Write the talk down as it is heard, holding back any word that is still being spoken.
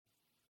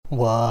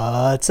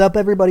What's up,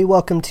 everybody?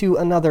 Welcome to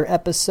another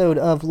episode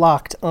of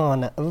Locked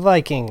On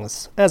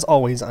Vikings. As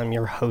always, I'm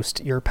your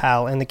host, your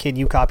pal, and the kid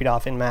you copied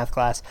off in math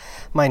class.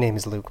 My name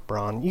is Luke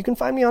Braun. You can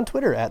find me on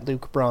Twitter at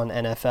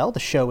LukeBraunNFL. The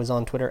show is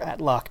on Twitter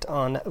at Locked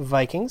On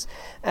Vikings.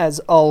 As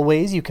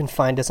always, you can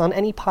find us on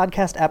any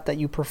podcast app that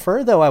you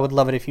prefer, though I would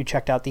love it if you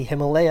checked out the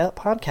Himalaya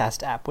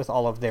podcast app with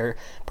all of their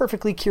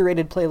perfectly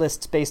curated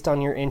playlists based on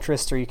your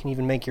interests, or you can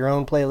even make your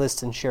own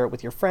playlists and share it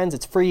with your friends.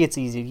 It's free, it's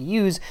easy to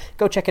use.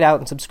 Go check it out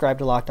and subscribe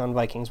to Locked On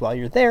Vikings while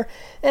you're there.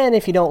 And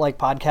if you don't like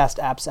podcast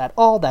apps at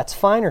all, that's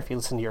fine. Or if you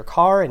listen to your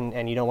car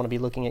and you don't want to be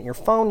looking at your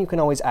phone, you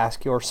can always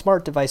ask your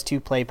smart device to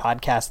play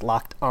podcast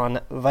Locked On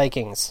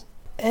Vikings.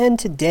 And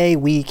today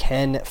we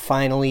can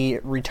finally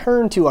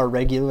return to our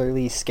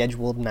regularly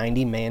scheduled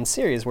 90-man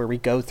series where we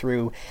go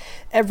through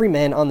every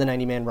man on the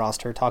 90-man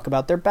roster, talk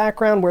about their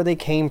background, where they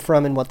came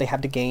from, and what they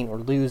have to gain or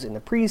lose in the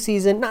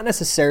preseason. Not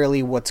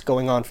necessarily what's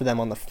going on for them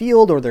on the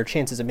field or their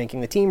chances of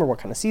making the team or what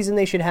kind of season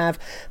they should have,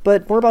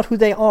 but more about who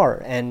they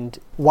are and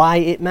why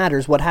it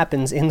matters what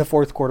happens in the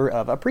fourth quarter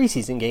of a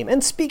preseason game.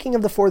 And speaking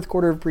of the fourth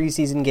quarter of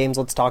preseason games,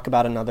 let's talk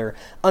about another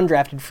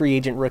undrafted free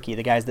agent rookie,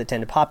 the guys that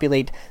tend to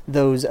populate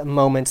those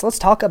moments. Let's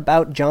talk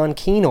about John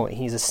Kenoy.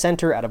 He's a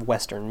center out of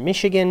Western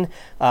Michigan.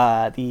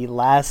 The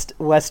last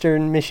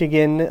Western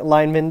Michigan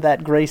lineman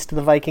that graced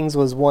the Vikings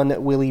was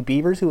one Willie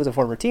Beavers, who was a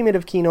former teammate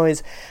of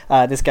Kenoy's.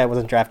 This guy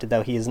wasn't drafted,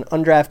 though. He is an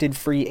undrafted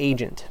free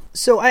agent.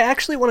 So I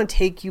actually want to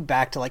take you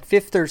back to like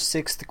 5th or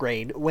 6th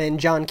grade when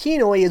John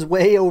Kenoy is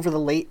way over the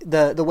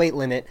weight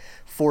limit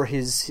for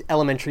his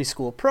elementary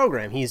school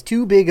program. He's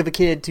too big of a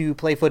kid to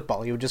play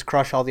football. He would just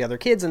crush all the other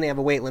kids, and they have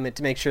a weight limit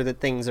to make sure that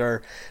things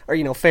are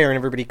fair and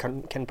everybody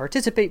can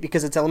participate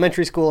because it's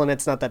elementary school and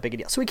it's not that big a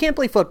deal. So he can't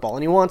play football,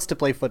 and he wants to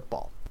play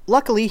football.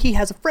 Luckily, he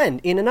has a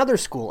friend in another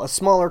school, a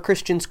smaller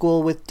Christian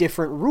school with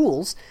different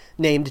rules,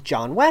 named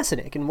John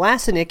Wasenick. And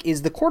Wasenick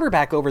is the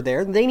quarterback over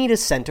there. They need a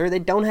center. They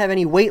don't have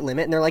any weight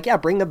limit. And they're like, yeah,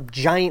 bring the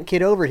giant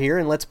kid over here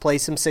and let's play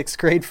some 6th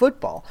grade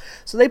football.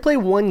 So they play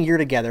 1 year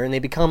together and they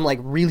become like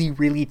really,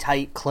 really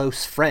tight,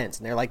 close friends.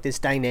 And they're like this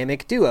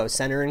dynamic duo,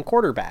 center and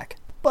quarterback.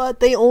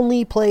 But they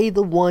only play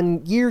the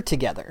 1 year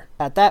together.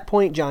 At that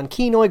point, John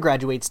Kenoy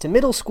graduates to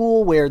middle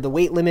school where the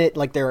weight limit,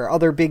 like there are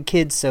other big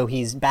kids, so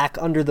he's back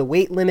under the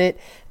weight limit,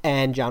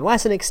 and John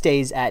Wasenick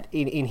stays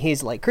in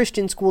his like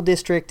Christian school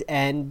district,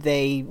 and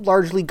they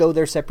largely go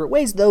their separate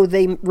ways, though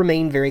they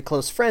remain very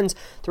close friends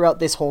throughout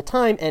this whole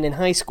time and in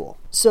high school.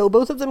 So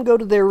both of them go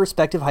to their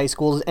respective high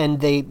schools and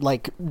they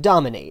like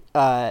dominate.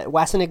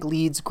 Wasenick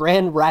leads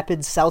Grand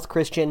Rapids South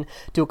Christian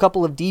to a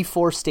couple of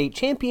D4 state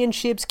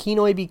championships.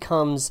 Kenoy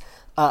becomes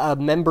a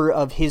member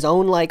of his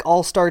own like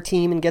all-star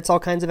team and gets all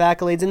kinds of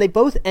accolades, and they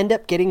both end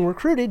up getting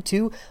recruited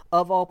to,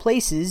 of all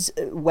places,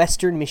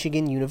 Western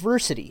Michigan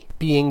University.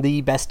 Being the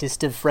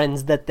bestest of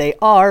friends that they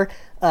are,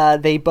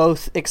 they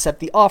both accept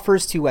the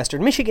offers to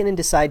Western Michigan and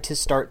decide to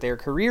start their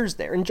careers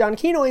there. And John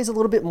Kenoy is a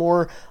little bit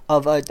more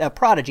of a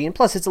prodigy, and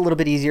plus it's a little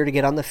bit easier to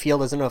get on the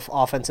field as an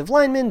offensive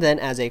lineman than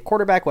as a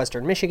quarterback.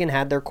 Western Michigan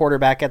had their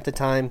quarterback at the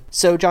time.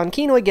 So John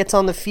Kenoy gets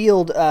on the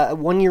field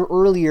 1 year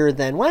earlier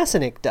than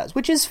Wasenick does,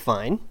 which is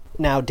fine.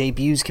 Now,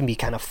 debuts can be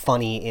kind of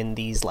funny in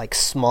these like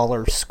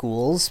smaller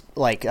schools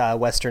like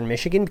Western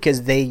Michigan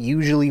because they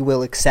usually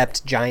will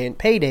accept giant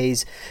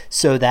paydays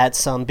so that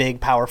some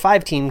big Power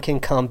 5 team can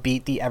come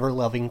beat the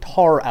ever-loving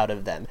tar out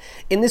of them.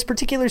 In this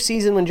particular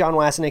season, when John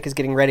Wasenick is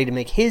getting ready to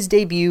make his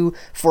debut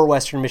for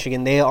Western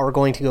Michigan, they are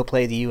going to go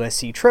play the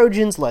USC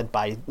Trojans, led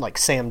by like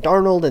Sam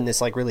Darnold and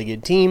this like really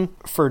good team.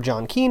 For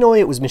John Kenoy,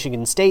 it was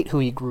Michigan State, who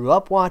he grew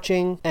up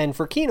watching. And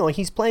for Kenoy,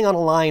 he's playing on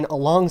a line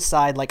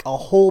alongside like a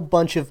whole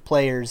bunch of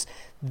players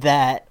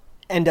that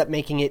end up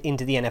making it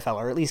into the NFL,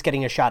 or at least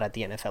getting a shot at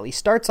the NFL. He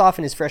starts off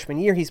in his freshman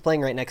year, he's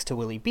playing right next to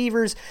Willie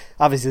Beavers.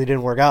 Obviously, it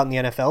didn't work out in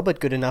the NFL, but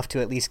good enough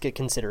to at least get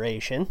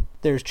consideration.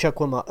 There's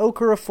Chukwuma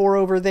Okorafor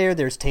over there,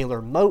 there's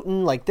Taylor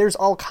Moton, like there's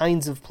all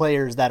kinds of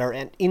players that are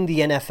in the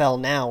NFL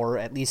now, or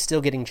at least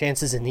still getting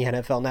chances in the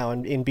NFL now,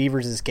 in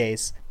Beavers'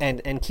 case.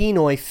 And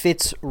Kenoy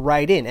fits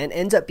right in, and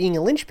ends up being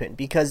a linchpin,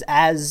 because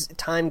as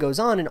time goes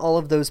on and all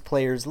of those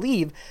players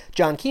leave,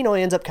 John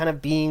Kenoy ends up kind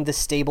of being the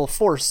stable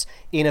force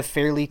in a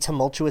fairly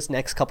tumultuous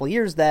next couple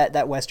years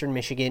that Western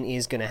Michigan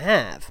is going to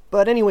have.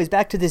 But anyways,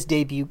 back to this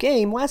debut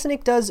game,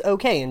 Wasenick does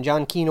okay, and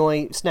John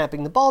Kenoy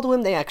snapping the ball to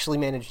him, they actually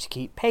managed to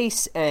keep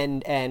pace,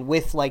 and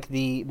with like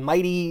the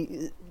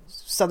mighty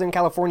Southern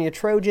California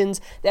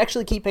Trojans, they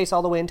actually keep pace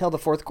all the way until the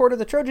fourth quarter.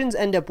 The Trojans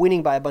end up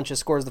winning by a bunch of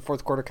scores. The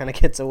fourth quarter kind of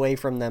gets away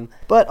from them.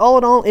 But all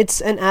in all,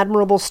 it's an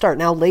admirable start.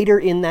 Now, later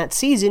in that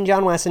season,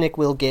 John Wasenick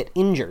will get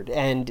injured,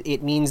 and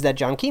it means that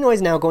John Kenoy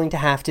is now going to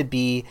have to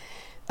be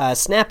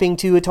snapping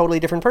to a totally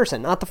different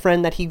person, not the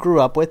friend that he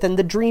grew up with, and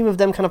the dream of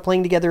them kind of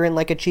playing together and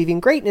like achieving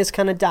greatness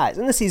kind of dies,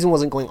 and the season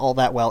wasn't going all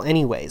that well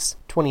anyways.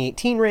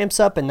 2018 ramps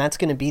up, and that's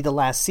going to be the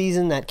last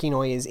season that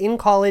Kenoi is in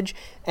college.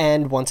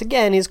 And once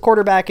again, his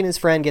quarterback and his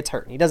friend gets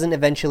hurt. He doesn't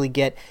eventually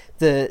get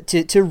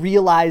to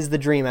realize the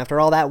dream after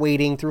all that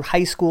waiting through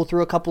high school,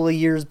 through a couple of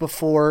years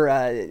before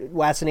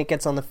Wassenich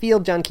gets on the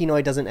field. John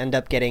Kenoi doesn't end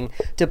up getting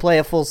to play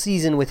a full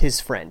season with his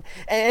friend.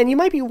 And you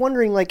might be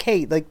wondering, like,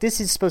 hey, like,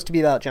 this is supposed to be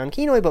about John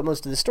Kenoi, but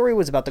most of the story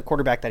was about the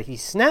quarterback that he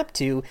snapped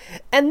to,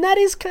 and that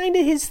is kind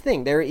of his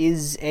thing. There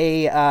is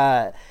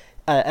a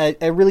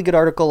really good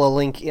article, a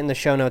link in the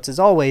show notes as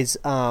always,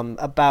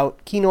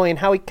 about Kenoi and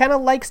how he kind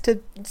of likes to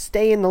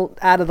stay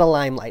out of the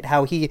limelight,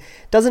 how he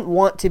doesn't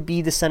want to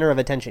be the center of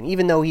attention,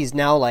 even though he's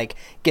now like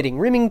getting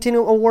Remington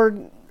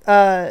Award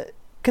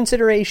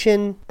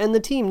consideration, and the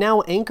team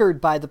now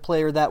anchored by the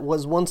player that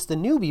was once the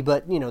newbie,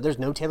 but there's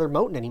no Taylor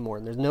Moton anymore,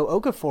 and there's no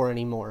Okafor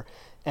anymore,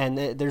 and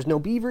there's no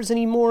Beavers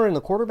anymore, and the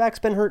quarterback's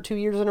been hurt 2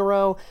 years in a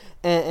row,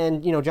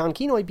 and John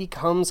Kenoi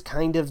becomes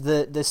kind of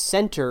the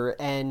center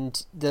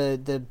and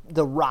the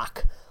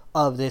rock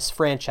of this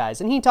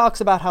franchise. And he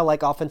talks about how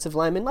like offensive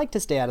linemen like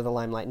to stay out of the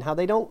limelight, and how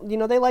they don't,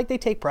 they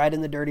take pride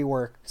in the dirty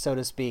work, so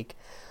to speak.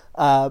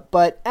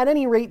 But at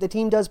any rate, the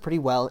team does pretty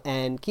well,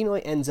 and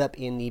Kenoi ends up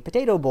in the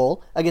Potato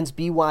Bowl against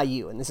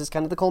BYU, and this is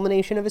kind of the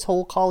culmination of his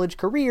whole college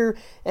career,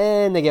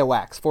 and they get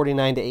waxed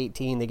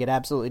 49-18. They get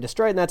absolutely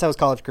destroyed, and that's how his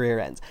college career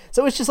ends.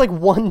 So it's just like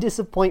one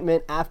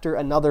disappointment after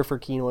another for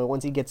Kenoi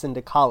once he gets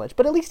into college,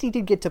 but at least he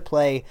did get to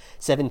play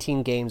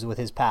 17 games with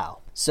his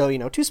pal. So,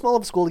 too small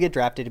of a school to get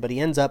drafted, but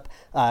he ends up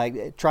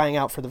trying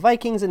out for the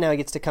Vikings, and now he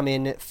gets to come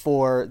in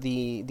for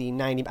the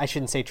 90... I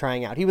shouldn't say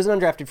trying out. He was an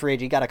undrafted free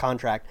agent. He got a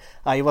contract.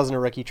 He wasn't a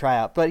rookie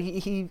tryout, but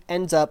he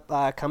ends up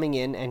coming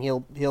in, and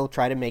he'll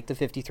try to make the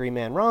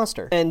 53-man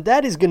roster. And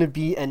that is going to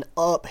be an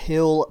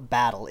uphill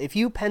battle. If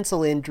you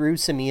pencil in Drew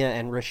Samia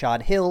and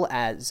Rashad Hill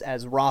as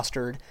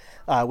rostered,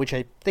 which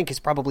I think is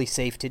probably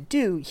safe to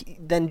do,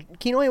 then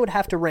Kenoi would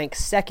have to rank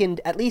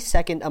at least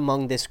second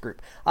among this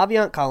group.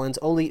 Aviant Collins,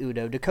 Oli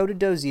Udoh, Dakota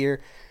Dozier,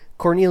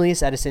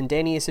 Cornelius Edison,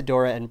 Danny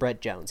Isidora, and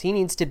Brett Jones. He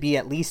needs to be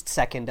at least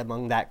second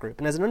among that group.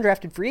 And as an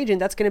undrafted free agent,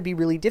 that's going to be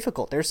really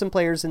difficult. There's some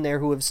players in there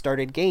who have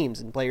started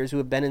games and players who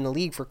have been in the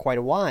league for quite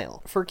a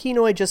while. For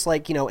Kenoi, just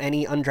like,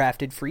 any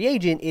undrafted free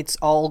agent, it's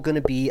all going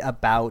to be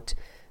about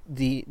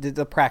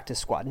the practice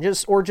squad,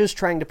 just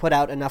trying to put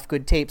out enough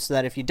good tape so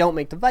that if you don't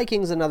make the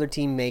Vikings, another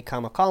team may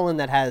come a calling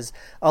that has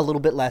a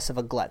little bit less of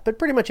a glut. But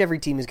pretty much every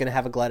team is going to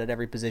have a glut at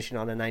every position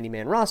on a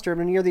 90-man roster.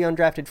 When you're the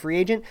undrafted free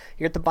agent,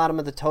 you're at the bottom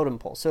of the totem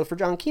pole. So for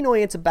John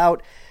Kenoi, it's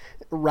about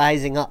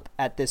rising up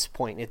at this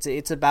point.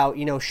 It's about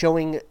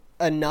showing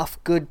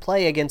enough good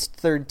play against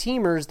third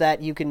teamers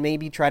that you can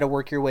maybe try to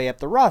work your way up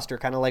the roster,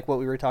 kind of like what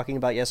we were talking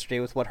about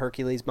yesterday with what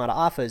Hercules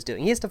Mataafa is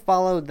doing. He has to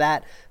follow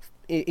that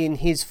in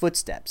his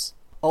footsteps.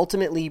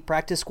 Ultimately,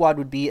 practice squad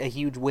would be a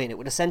huge win. It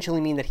would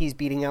essentially mean that he's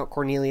beating out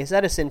Cornelius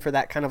Edison for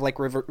that kind of like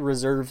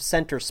reserve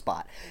center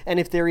spot. And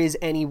if there is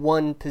any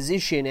one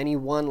position, any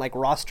one like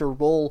roster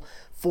role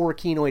for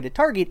Kenoi to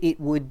target,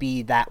 it would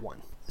be that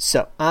one.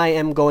 So, I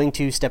am going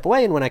to step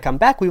away, and when I come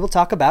back, we will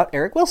talk about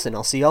Eric Wilson.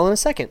 I'll see y'all in a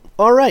second.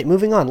 Alright,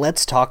 moving on.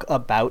 Let's talk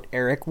about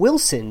Eric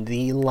Wilson,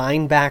 the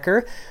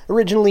linebacker,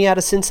 originally out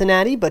of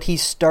Cincinnati, but he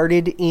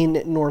started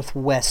in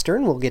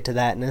Northwestern. We'll get to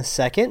that in a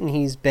second, and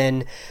he's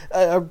been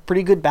a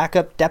pretty good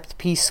backup depth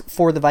piece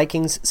for the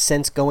Vikings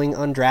since going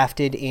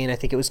undrafted in, I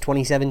think it was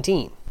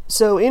 2017.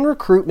 So in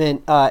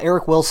recruitment,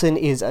 Eric Wilson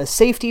is a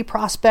safety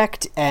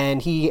prospect,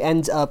 and he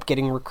ends up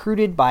getting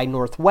recruited by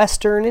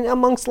Northwestern and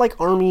amongst like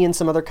Army and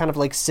some other kind of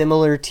like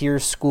similar tier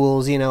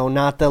schools,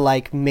 not the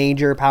like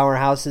major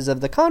powerhouses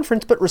of the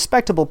conference, but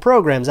respectable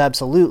programs,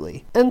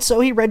 absolutely. And so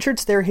he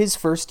redshirts there his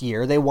first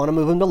year. They want to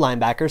move him to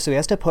linebacker, so he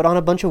has to put on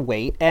a bunch of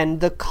weight, and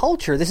the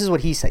culture, this is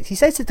what he says. He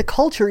says that the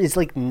culture is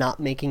like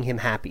not making him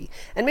happy.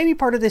 And maybe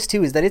part of this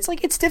too is that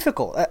it's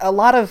difficult. A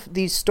lot of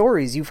these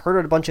stories, you've heard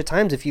it a bunch of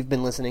times if you've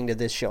been listening to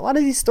this show. A lot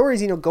of these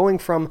stories, going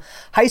from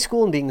high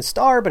school and being the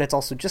star, but it's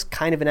also just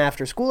kind of an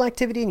after-school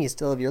activity and you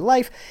still have your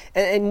life.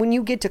 And when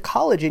you get to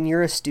college and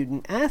you're a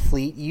student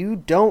athlete, you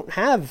don't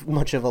have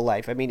much of a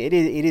life. I mean, it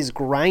is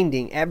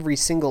grinding every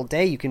single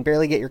day. You can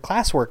barely get your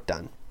classwork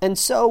done. And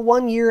so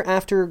 1 year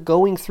after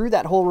going through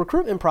that whole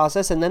recruitment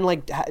process and then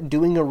like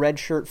doing a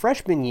redshirt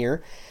freshman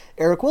year,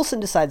 Eric Wilson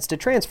decides to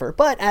transfer.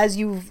 But as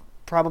you've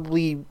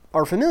probably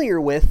are familiar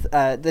with,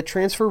 the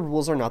transfer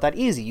rules are not that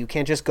easy. You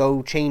can't just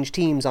go change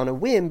teams on a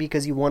whim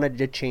because you wanted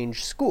to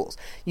change schools.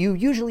 You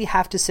usually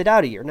have to sit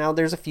out a year. Now,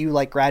 there's a few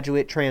like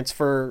graduate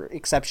transfer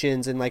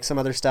exceptions and like some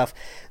other stuff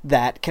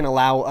that can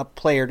allow a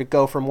player to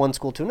go from one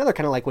school to another,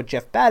 kind of like what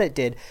Jeff Badditt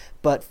did.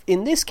 But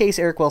in this case,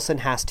 Eric Wilson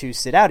has to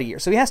sit out a year.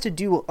 So he has to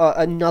do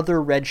another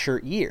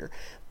redshirt year.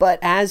 But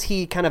as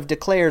he kind of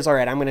declares, all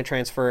right, I'm going to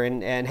transfer,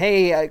 and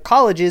hey,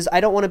 colleges, I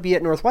don't want to be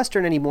at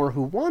Northwestern anymore,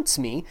 who wants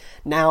me?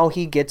 Now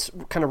he gets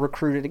kind of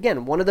recruited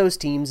again. One of those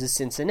teams is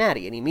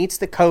Cincinnati, and he meets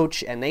the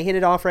coach, and they hit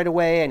it off right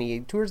away, and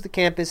he tours the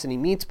campus, and he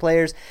meets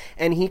players,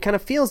 and he kind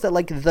of feels that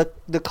like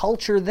the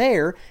culture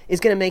there is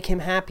going to make him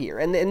happier.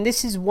 And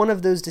this is one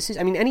of those decisions.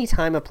 I mean,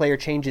 anytime a player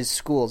changes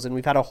schools, and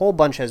we've had a whole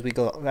bunch as we've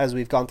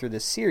gone through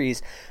this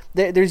series,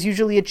 there's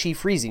usually a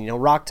chief reason.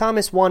 Rock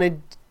Thomas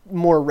wanted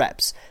more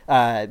reps.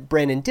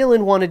 Brandon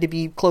Dillon wanted to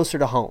be closer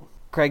to home.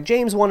 Craig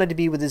James wanted to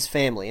be with his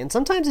family, and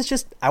sometimes it's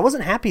just, I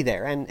wasn't happy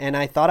there, and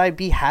I thought I'd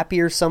be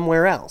happier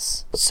somewhere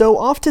else. So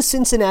off to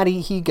Cincinnati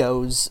he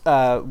goes,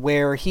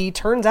 where he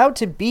turns out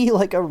to be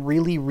like a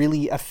really,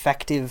 really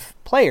effective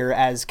player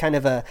as kind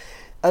of a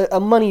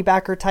money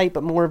backer type,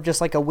 but more of just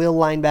like a will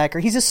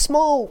linebacker. He's a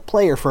small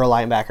player for a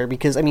linebacker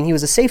because, I mean, he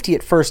was a safety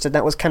at first, and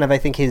that was kind of, I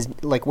think, his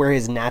like where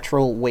his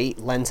natural weight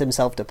lends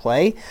himself to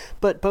play.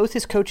 But both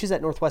his coaches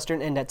at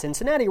Northwestern and at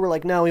Cincinnati were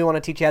like, no, we want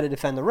to teach you how to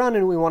defend the run,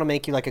 and we want to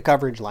make you like a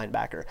coverage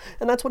linebacker.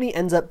 And that's what he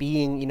ends up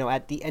being,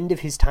 at the end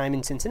of his time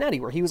in Cincinnati,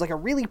 where he was like a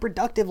really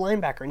productive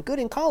linebacker and good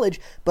in college,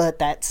 but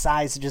that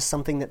size is just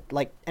something that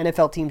like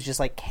NFL teams just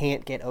like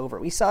can't get over.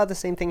 We saw the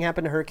same thing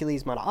happen to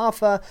Hercules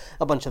Mataafa,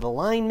 a bunch of the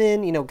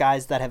linemen,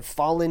 guys that have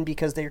fallen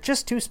because they're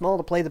just too small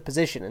to play the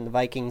position, and the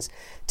Vikings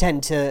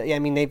tend to, I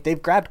mean,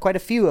 they've grabbed quite a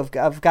few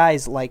of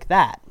guys like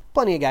that.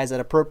 Plenty of guys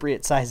at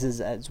appropriate sizes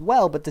as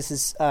well, but this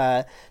is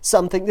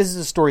this is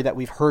a story that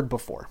we've heard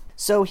before.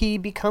 So he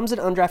becomes an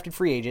undrafted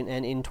free agent,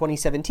 and in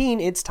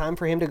 2017, it's time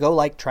for him to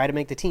go try to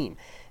make the team.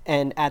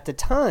 And at the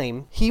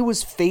time, he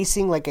was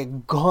facing like a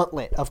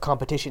gauntlet of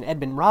competition.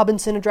 Edmund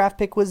Robinson, a draft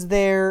pick, was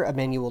there.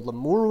 Emmanuel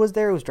Lamour was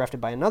there, who was drafted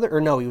by he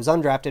was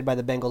undrafted by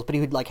the Bengals, but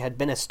he had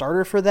been a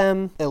starter for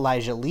them.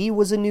 Elijah Lee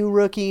was a new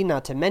rookie,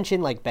 not to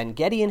mention Ben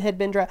Gedeon had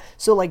been drafted.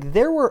 So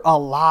there were a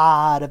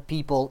lot of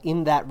people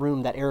in that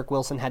room that Eric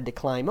Wilson had to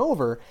climb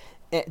over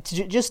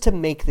just to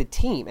make the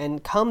team.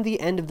 And come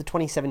the end of the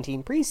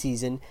 2017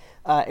 preseason,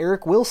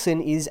 Eric Wilson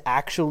is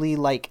actually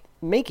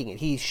making it.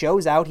 He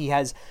shows out. He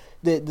has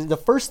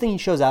the first thing he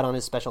shows out on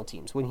is special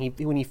teams. When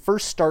he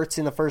first starts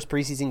in the first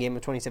preseason game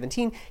of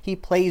 2017, he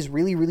plays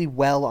really, really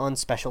well on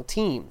special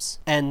teams.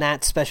 And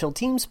that special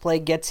teams play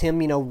gets him,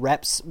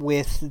 reps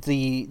with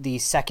the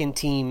second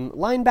team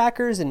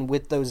linebackers, and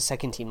with those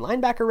second team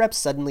linebacker reps,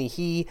 suddenly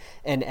he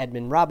and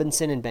Edmund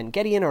Robinson and Ben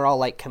Gedeon are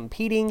all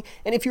competing.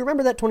 And if you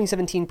remember that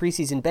 2017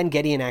 preseason, Ben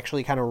Gedeon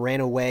actually kind of ran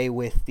away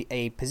with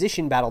a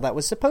position battle that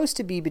was supposed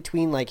to be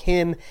between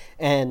him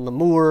and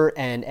Lamour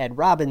and Ed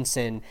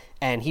Robinson,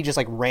 and he just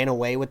ran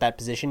away with that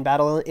position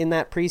battle in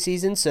that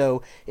preseason.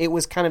 So it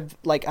was kind of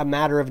a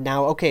matter of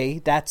now, okay,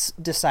 that's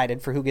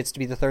decided for who gets to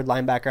be the third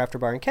linebacker after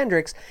Baron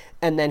Kendricks,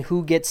 and then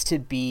who gets to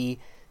be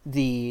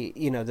the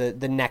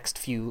next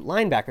few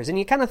linebackers. And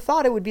you kind of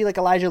thought it would be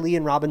Elijah Lee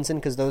and Robinson,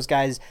 because those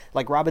guys,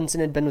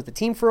 Robinson had been with the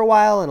team for a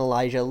while, and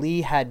Elijah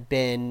Lee had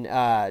been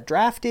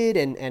drafted,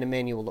 and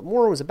Emmanuel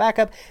Lamour was a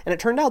backup. And it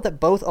turned out that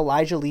both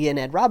Elijah Lee and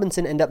Ed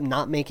Robinson end up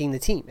not making the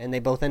team, and they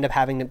both end up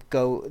having to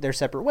go their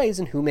separate ways.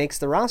 And who makes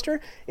the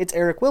roster? It's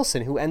Eric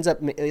Wilson, who ends up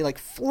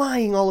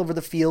flying all over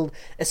the field,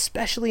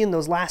 especially in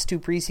those last two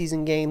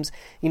preseason games.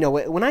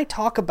 When I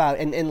talk about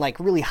and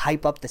really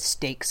hype up the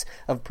stakes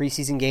of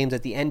preseason games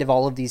at the end of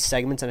all of these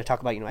segments, and I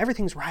talk about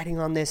everything's riding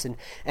on this,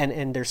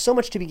 and there's so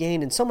much to be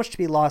gained and so much to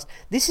be lost.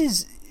 This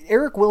is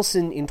Eric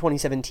Wilson in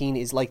 2017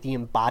 is the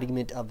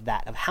embodiment of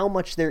that, of how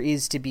much there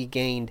is to be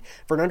gained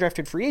for an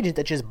undrafted free agent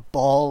that just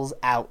balls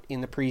out in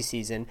the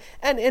preseason.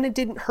 And it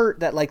didn't hurt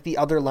that the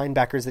other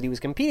linebackers that he was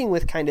competing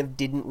with kind of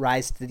didn't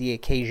rise to the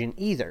occasion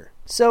either.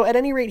 So at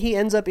any rate, he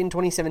ends up in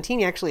 2017,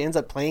 he actually ends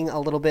up playing a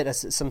little bit of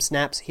some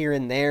snaps here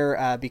and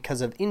there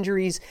because of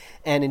injuries.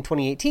 And in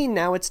 2018,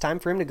 now it's time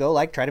for him to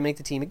go try to make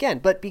the team again.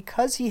 But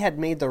because he had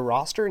made the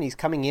roster and he's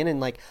coming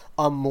in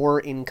a more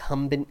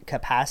incumbent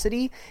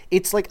capacity,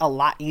 it's a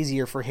lot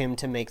easier for him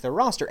to make the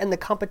roster. And the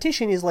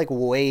competition is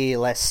way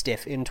less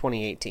stiff in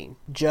 2018.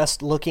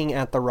 Just looking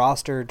at the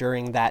roster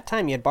during that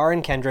time, you had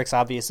Baron Kendricks,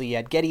 obviously, you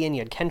had Gedeon, you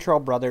had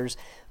Kentrell Brothers,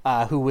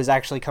 who was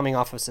actually coming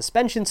off of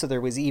suspension, so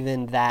there was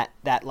even that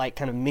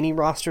kind of mini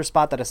roster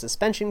spot that a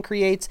suspension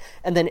creates,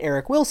 and then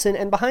Eric Wilson,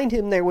 and behind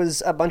him there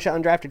was a bunch of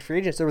undrafted free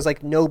agents. There was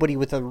nobody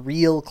with a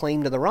real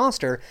claim to the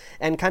roster,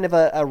 and kind of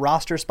a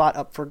roster spot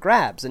up for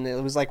grabs, and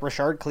it was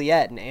Rashard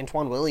Cliette and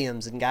Antoine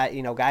Williams, and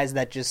guys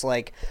that just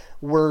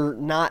were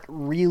not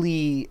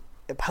really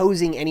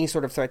posing any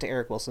sort of threat to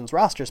Eric Wilson's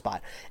roster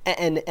spot.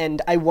 And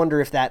I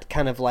wonder if that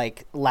kind of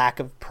lack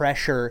of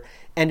pressure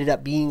ended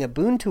up being a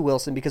boon to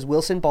Wilson, because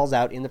Wilson balls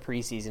out in the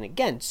preseason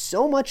again,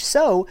 so much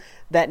so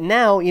that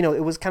now,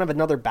 it was kind of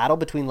another battle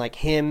between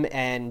him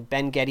and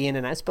Ben Gedeon,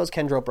 and I suppose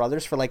Kentrell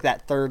Brothers for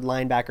that third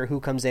linebacker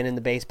who comes in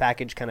the base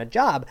package kind of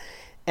job.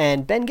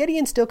 And Ben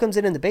Gedeon still comes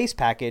in the base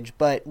package,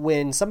 but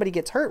when somebody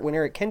gets hurt, when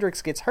Eric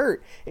Kendricks gets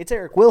hurt, it's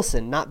Eric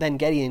Wilson, not Ben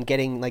Gedeon,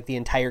 getting the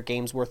entire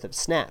game's worth of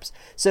snaps.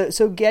 So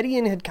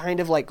Gedeon had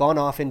kind of his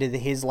off into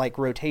his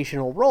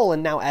rotational role,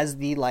 and now as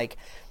the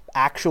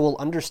actual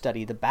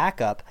understudy, the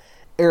backup,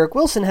 Eric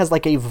Wilson has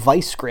like a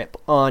vice grip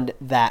on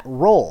that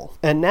role.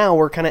 And now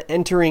we're kind of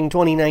entering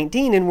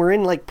 2019 and we're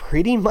in like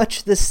pretty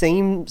much the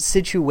same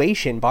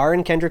situation. Barr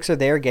and Kendricks are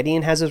there.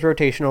 Gideon has his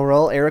rotational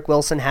role. Eric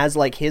Wilson has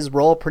like his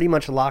role pretty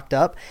much locked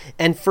up.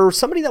 And for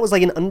somebody that was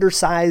like an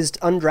undersized,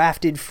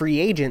 undrafted free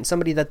agent,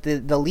 somebody that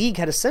the league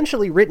had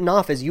essentially written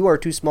off as you are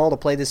too small to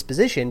play this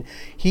position,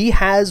 he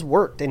has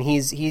worked and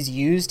he's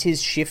used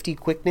his shifty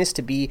quickness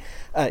to be,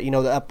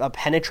 a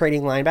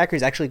penetrating linebacker.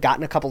 He's actually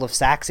gotten a couple of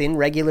sacks in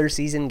regular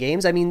season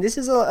games. I mean, this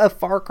is a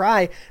far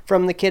cry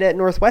from the kid at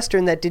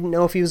Northwestern that didn't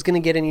know if he was going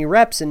to get any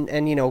reps and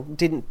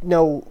didn't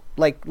know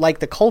like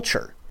the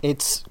culture.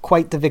 It's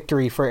quite the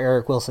victory for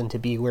Eric Wilson to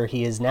be where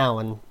he is now,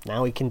 and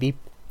now he can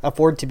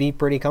afford to be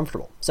pretty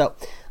comfortable. So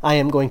I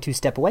am going to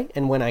step away,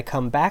 and when I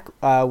come back,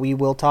 we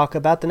will talk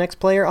about the next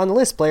player on the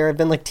list. Player I've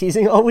been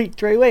teasing all week,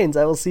 Trae Waynes.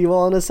 I will see you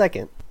all in a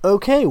second.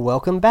 Okay,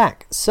 welcome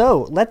back.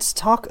 So let's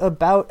talk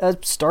about a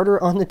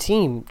starter on the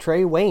team,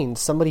 Trae Waynes,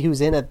 somebody who's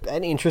in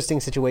an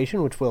interesting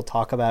situation, which we'll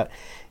talk about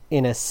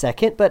in a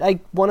second, but I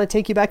want to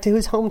take you back to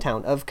his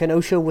hometown of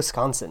Kenosha,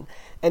 Wisconsin.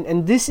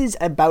 And this is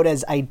about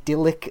as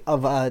idyllic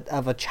of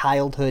a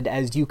childhood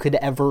as you could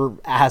ever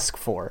ask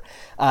for.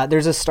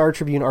 There's a Star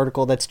Tribune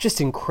article that's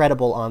just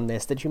incredible on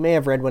this that you may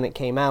have read when it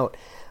came out.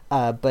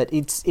 But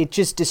it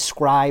just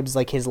describes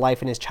like his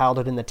life and his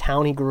childhood in the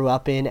town he grew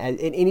up in, and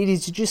it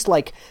is just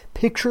like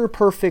picture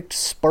perfect,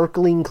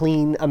 sparkling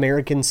clean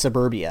American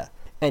suburbia.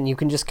 And you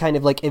can just kind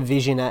of like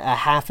envision a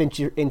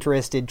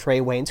half-interested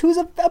Trae Waynes, who's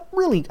a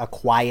really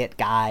quiet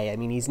guy. I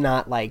mean, he's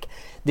not like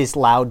this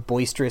loud,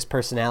 boisterous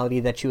personality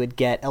that you would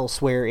get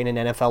elsewhere in an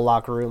NFL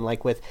locker room,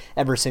 like with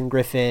Everson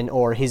Griffin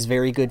or his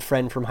very good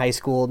friend from high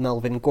school,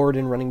 Melvin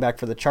Gordon, running back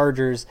for the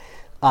Chargers.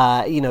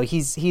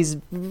 He's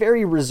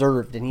very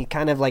reserved, and he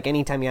kind of like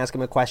anytime you ask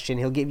him a question,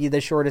 he'll give you the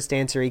shortest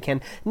answer he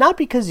can. Not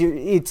because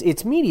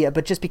it's media,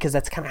 but just because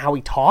that's kind of how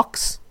he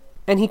talks.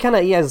 And he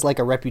has like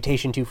a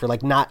reputation too for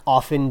like not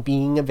often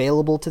being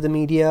available to the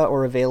media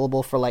or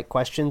available for like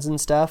questions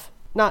and stuff.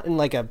 Not in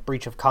like a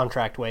breach of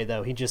contract way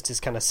though. He just is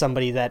kind of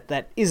somebody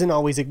that isn't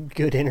always a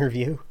good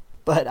interview.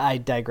 But I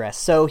digress.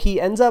 So he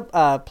ends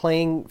up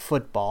playing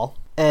football.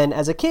 And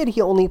as a kid,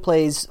 he only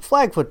plays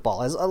flag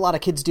football, as a lot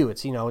of kids do.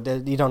 It's, you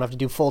don't have to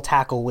do full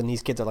tackle when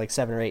these kids are like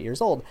 7 or 8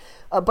 years old.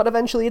 But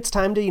eventually it's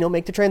time to,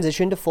 make the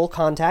transition to full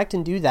contact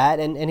and do that.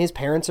 And his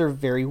parents are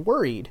very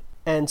worried.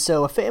 And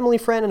so a family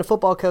friend and a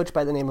football coach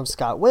by the name of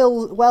Scott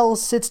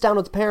Wells sits down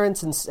with the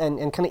parents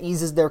and kind of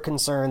eases their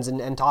concerns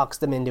and talks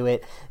them into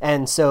it.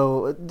 And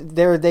so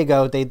there they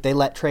go. They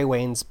let Trae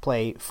Waynes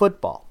play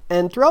football.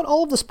 And throughout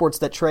all of the sports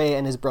that Trae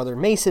and his brother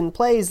Mason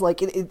plays,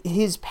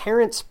 his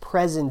parents'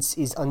 presence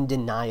is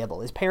undeniable.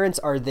 His parents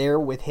are there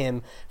with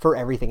him for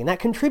everything. And that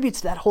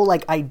contributes to that whole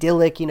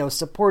idyllic,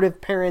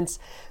 supportive parents,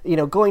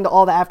 going to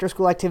all the after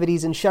school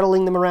activities and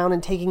shuttling them around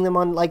and taking them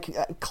on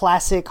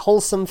classic,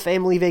 wholesome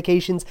family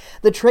vacations.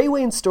 The Trae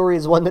Waynes story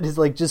is one that is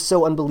just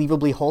so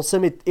unbelievably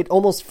wholesome. It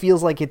almost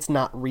feels like it's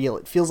not real.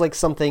 It feels like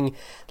something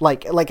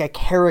like a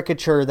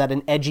caricature that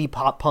an edgy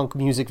pop punk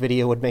music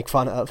video would make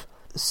fun of.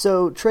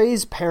 So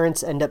Trae's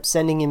parents end up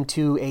sending him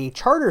to a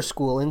charter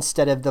school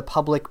instead of the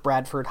public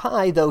Bradford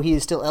High, though he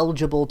is still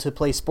eligible to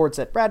play sports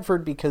at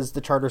Bradford because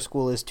the charter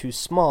school is too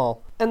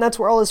small. And that's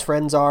where all his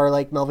friends are,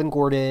 like Melvin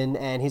Gordon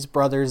and his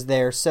brothers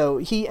there. So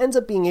he ends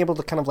up being able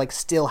to kind of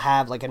still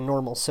have a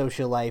normal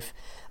social life,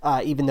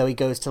 even though he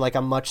goes to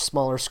a much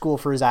smaller school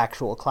for his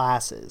actual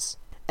classes.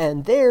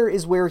 And there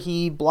is where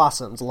he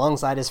blossoms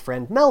alongside his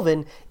friend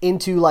Melvin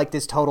into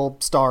this total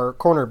star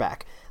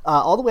cornerback.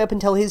 All the way up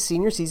until his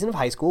senior season of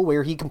high school,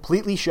 where he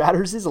completely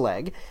shatters his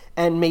leg,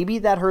 and maybe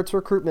that hurts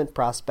recruitment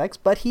prospects,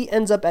 but he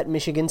ends up at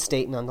Michigan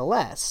State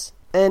nonetheless.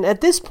 And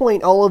at this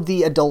point, all of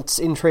the adults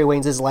in Trae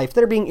Waynes' life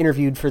that are being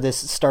interviewed for this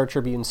Star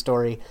Tribune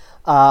story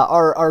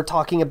are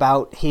talking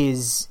about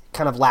his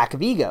kind of lack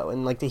of ego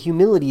and the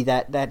humility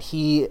that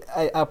he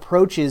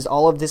approaches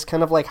all of this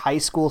kind of high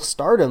school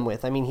stardom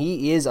with. I mean,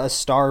 he is a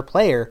star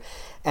player,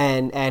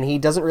 and he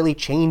doesn't really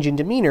change in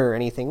demeanor or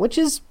anything, which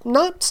is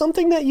not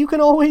something that you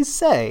can always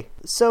say.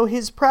 So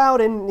his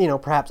proud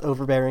and, perhaps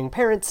overbearing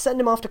parents send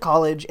him off to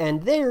college,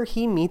 and there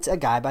he meets a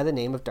guy by the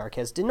name of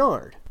Darqueze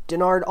Dennard.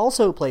 Dennard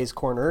also plays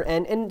corner,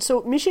 and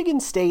so Michigan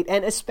State,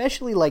 and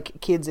especially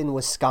kids in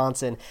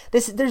Wisconsin,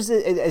 there's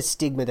a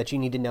stigma that you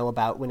need to know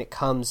about when it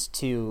comes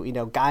to,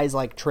 guys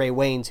like Trae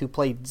Waynes who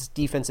plays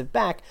defensive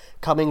back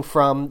coming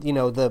from,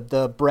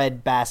 the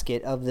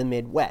breadbasket of the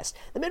Midwest.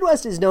 The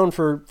Midwest is known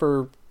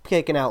for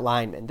kicking out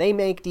linemen. They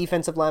make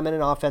defensive linemen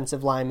and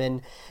offensive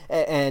linemen,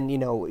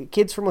 and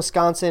kids from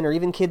Wisconsin or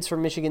even kids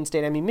from Michigan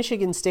State. I mean,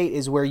 Michigan State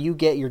is where you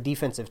get your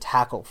defensive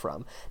tackle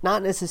from,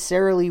 not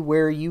necessarily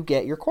where you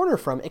get your corner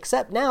from,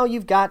 except now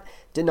you've got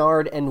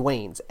Dennard and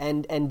Waynes,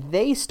 and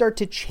they start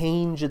to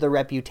change the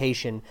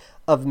reputation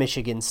of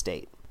Michigan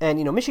State.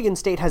 And, Michigan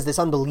State has this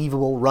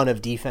unbelievable run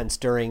of defense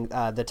during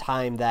the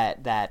time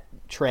that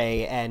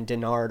Trae and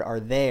Dennard are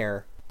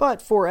there. But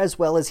for as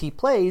well as he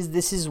plays,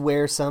 this is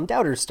where some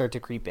doubters start to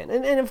creep in.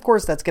 And of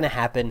course, that's going to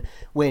happen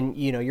when,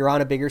 you're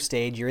on a bigger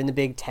stage, you're in the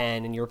Big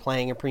Ten, and you're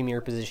playing a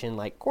premier position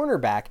like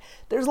cornerback.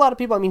 There's a lot of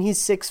people, he's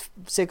 6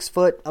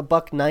 foot,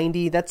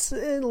 $190. That's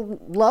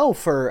low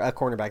for a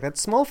cornerback.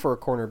 That's small for a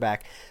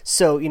cornerback.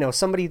 So,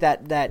 somebody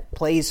that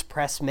plays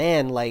press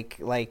man like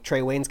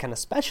Trae Waynes kind of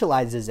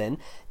specializes in,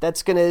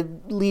 that's going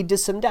to lead to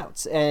some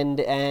doubts.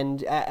 And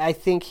I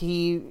think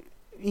he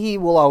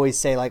will always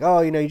say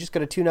you just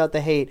got to tune out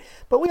the hate,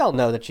 but we all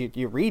know that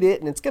you read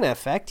it and it's going to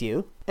affect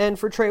you. And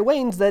for Trae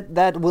Waynes,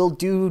 that will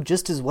do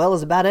just as well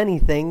as about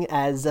anything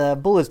as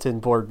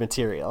bulletin board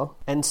material.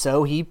 And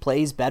so he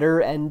plays better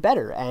and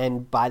better.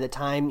 And by the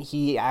time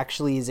he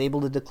actually is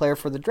able to declare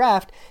for the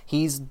draft,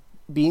 he's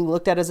being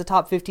looked at as a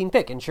top 15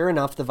 pick. And sure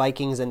enough, the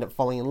Vikings end up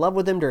falling in love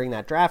with him during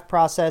that draft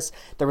process.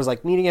 There was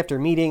meeting after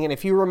meeting. And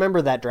if you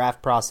remember that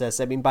draft process,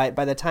 by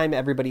the time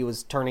everybody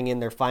was turning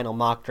in their final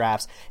mock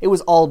drafts, it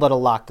was all but a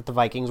lock that the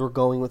Vikings were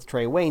going with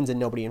Trae Waynes,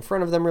 and nobody in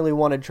front of them really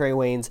wanted Trae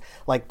Waynes.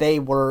 They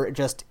were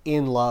just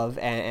in love,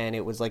 and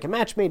it was like a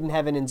match made in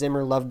heaven, and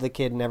Zimmer loved the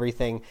kid and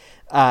everything.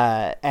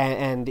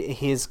 And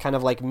his kind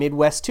of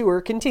Midwest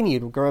tour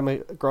continued,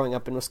 growing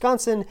up in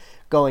Wisconsin,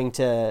 going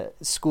to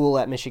school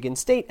at Michigan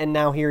State, and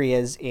now here he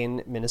is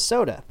in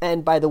Minnesota.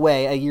 And by the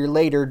way, a year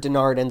later,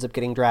 Denard ends up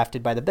getting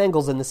drafted by the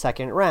Bengals in the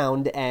second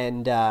round,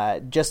 and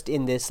just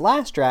in this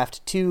last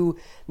draft, 2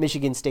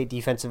 Michigan State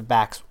defensive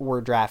backs were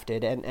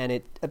drafted, and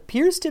it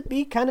appears to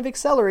be kind of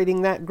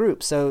accelerating that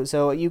group.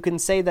 So you can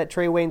say that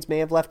Trae Waynes may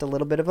have left a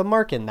little bit of a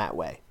mark in that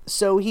way.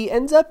 So he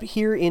ends up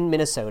here in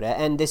Minnesota,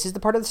 and this is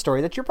the part of the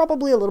story that you're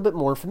probably a little bit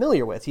more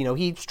familiar with.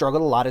 He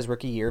struggled a lot his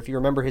rookie year. If you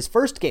remember his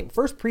first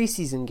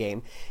preseason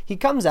game, he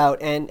comes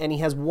out and he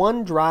has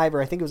one drive,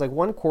 or I think it was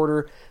one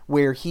quarter,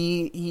 where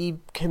he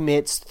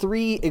commits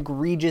 3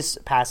 egregious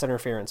pass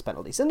interference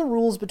penalties. And the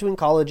rules between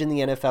college and the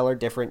NFL are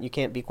different. You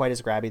can't be quite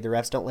as grabby. The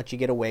refs don't let you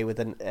get away with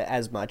it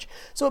as much.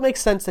 So it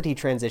makes sense that he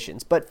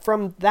transitions. But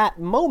from that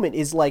moment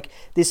is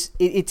this,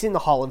 it's in the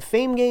Hall of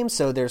Fame game,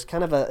 so there's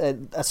kind of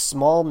a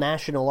small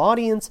national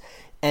audience,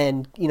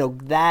 and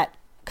that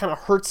kind of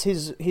hurts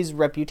his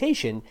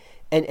reputation,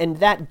 and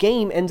that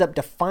game ends up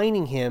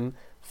defining him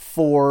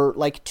for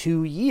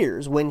 2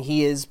 years when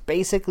he is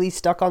basically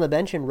stuck on the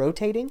bench and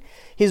rotating.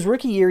 His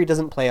rookie year, he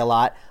doesn't play a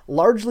lot,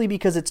 largely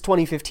because it's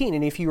 2015.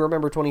 And if you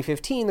remember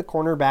 2015,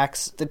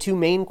 the 2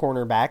 main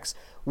cornerbacks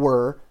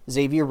were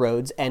Xavier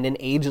Rhodes and an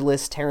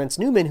ageless Terrence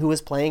Newman, who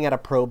was playing at a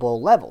Pro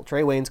Bowl level.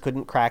 Trae Waynes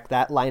couldn't crack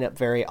that lineup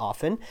very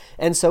often,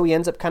 and so he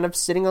ends up kind of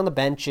sitting on the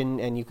bench,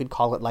 and you could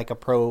call it a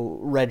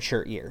pro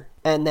redshirt year.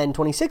 And then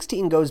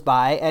 2016 goes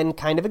by, and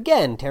kind of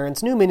again,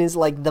 Terrence Newman is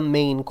the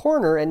main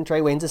corner, and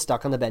Trae Waynes is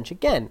stuck on the bench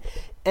again.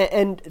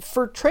 And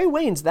for Trae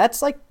Waynes,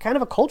 that's kind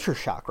of a culture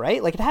shock,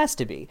 right? It has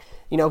to be.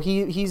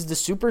 He's the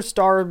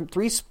superstar,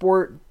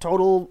 3-sport,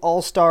 total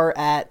all-star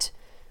at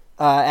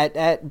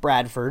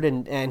Bradford,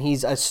 and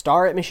he's a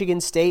star at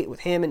Michigan State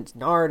with him and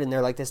Denard, and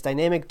they're this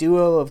dynamic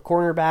duo of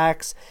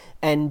cornerbacks.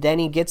 And then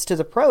he gets to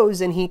the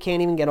pros and he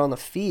can't even get on the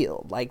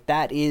field.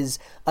 That is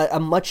a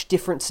much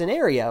different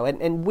scenario.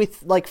 And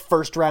with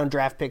first round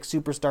draft pick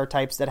superstar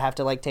types that have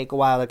to take a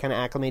while to kind of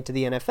acclimate to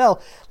the NFL,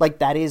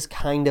 that is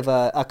kind of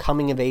a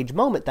coming of age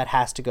moment that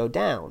has to go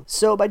down.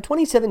 So by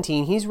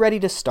 2017, he's ready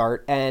to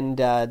start, and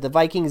the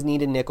Vikings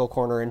need a nickel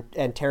corner,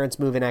 and Terrence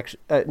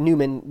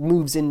Newman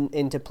moves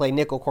in to play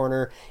nickel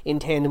corner in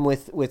tandem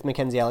with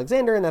Mackenzie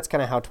Alexander, and that's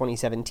kind of how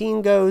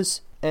 2017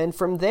 goes. And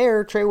from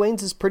there, Trae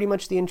Waynes is pretty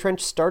much the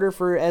entrenched starter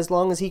for as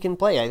long as he can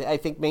play. I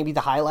think maybe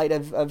the highlight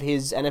of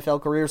his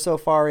NFL career so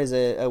far is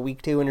a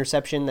Week 2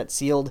 interception that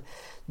sealed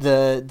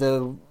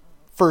the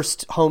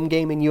first home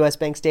game in US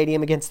Bank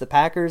Stadium against the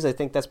Packers. I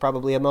think that's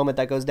probably a moment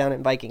that goes down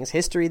in Vikings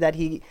history that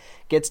he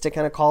gets to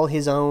kind of call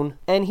his own.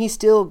 And he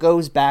still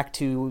goes back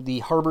to the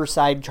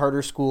Harborside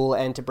Charter School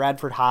and to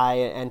Bradford High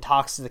and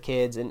talks to the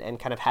kids and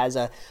kind of has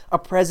a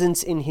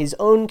presence in his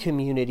own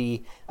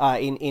community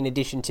in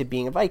addition to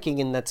being a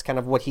Viking, and that's kind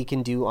of what he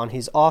can do on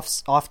his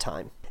off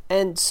time.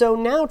 And so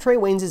now Trae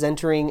Waynes is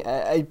entering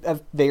a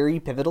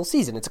very pivotal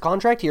season. It's a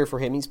contract year for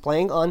him. He's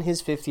playing on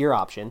his 5th-year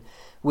option,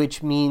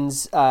 which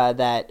means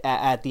that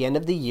at the end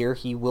of the year,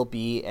 he will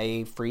be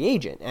a free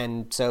agent.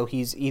 And so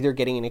he's either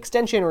getting an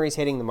extension or he's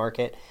hitting the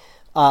market.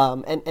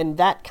 And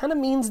that kind of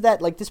means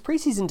that this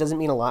preseason doesn't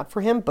mean a lot for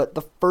him, but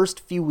the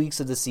first few weeks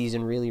of the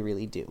season really,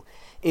 really do.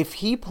 If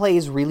he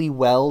plays really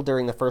well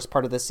during the first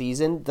part of the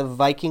season, the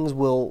Vikings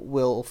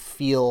will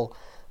feel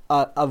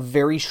a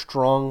very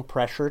strong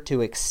pressure to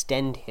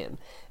extend him.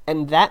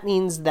 And that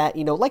means that,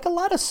 a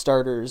lot of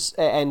starters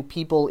and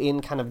people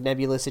in kind of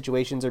nebulous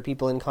situations or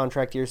people in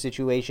contract year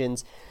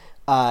situations,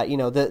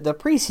 the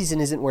preseason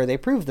isn't where they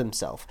prove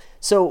themselves.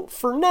 So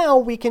for now,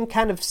 we can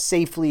kind of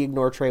safely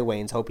ignore Trae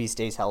Waynes, hope he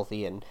stays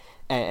healthy, and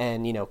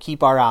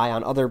keep our eye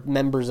on other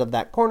members of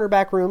that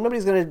cornerback room.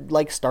 Nobody's going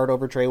to start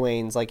over Trae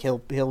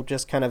Waynes. He'll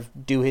just kind of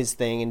do his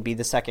thing and be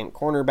the second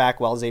cornerback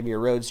while Xavier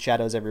Rhodes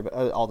shadows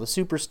all the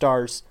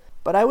superstars.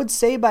 But I would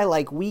say by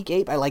like week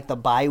 8, by like the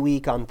bye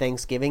week on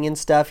Thanksgiving and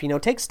stuff,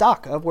 take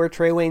stock of where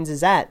Trae Waynes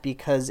is at,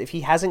 because if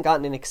he hasn't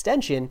gotten an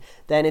extension,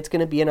 then it's going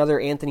to be another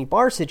Anthony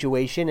Barr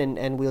situation,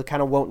 and we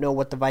kind of won't know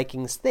what the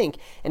Vikings think.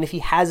 And if he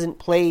hasn't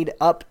played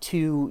up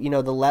to,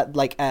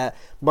 the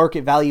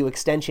market value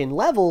extension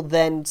level,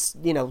 then,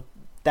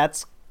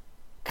 that's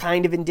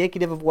kind of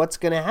indicative of what's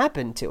going to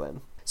happen to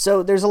him.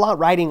 So there's a lot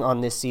riding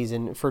on this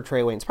season for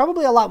Trae Waynes.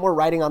 Probably a lot more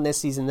riding on this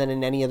season than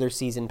in any other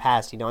season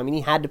past.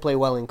 He had to play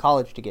well in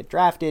college to get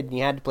drafted, and he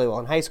had to play well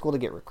in high school to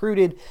get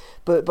recruited.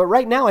 But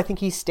right now, I think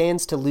he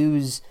stands to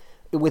lose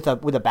with a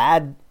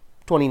bad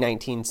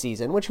 2019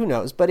 season, which who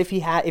knows? But if he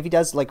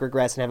does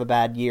regress and have a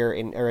bad year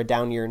or a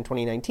down year in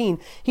 2019,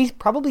 he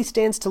probably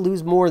stands to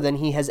lose more than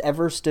he has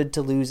ever stood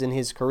to lose in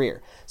his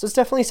career. So it's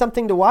definitely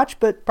something to watch,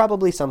 but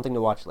probably something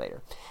to watch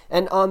later.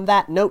 And on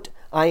that note,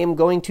 I am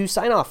going to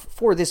sign off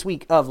for this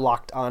week of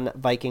Locked On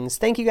Vikings.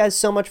 Thank you guys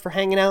so much for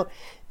hanging out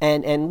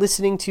and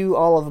listening to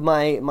all of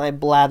my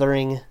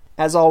blathering.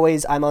 As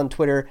always, I'm on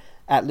Twitter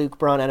at Luke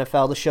Braun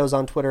NFL. The show's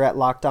on Twitter at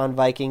Locked On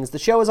Vikings. The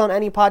show is on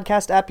any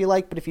podcast app you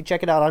like, but if you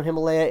check it out on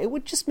Himalaya, it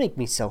would just make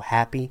me so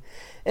happy.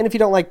 And if you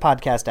don't like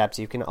podcast apps,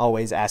 you can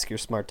always ask your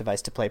smart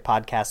device to play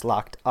podcast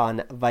Locked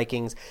On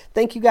Vikings.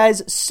 Thank you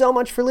guys so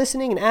much for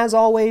listening, and as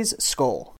always, Skol.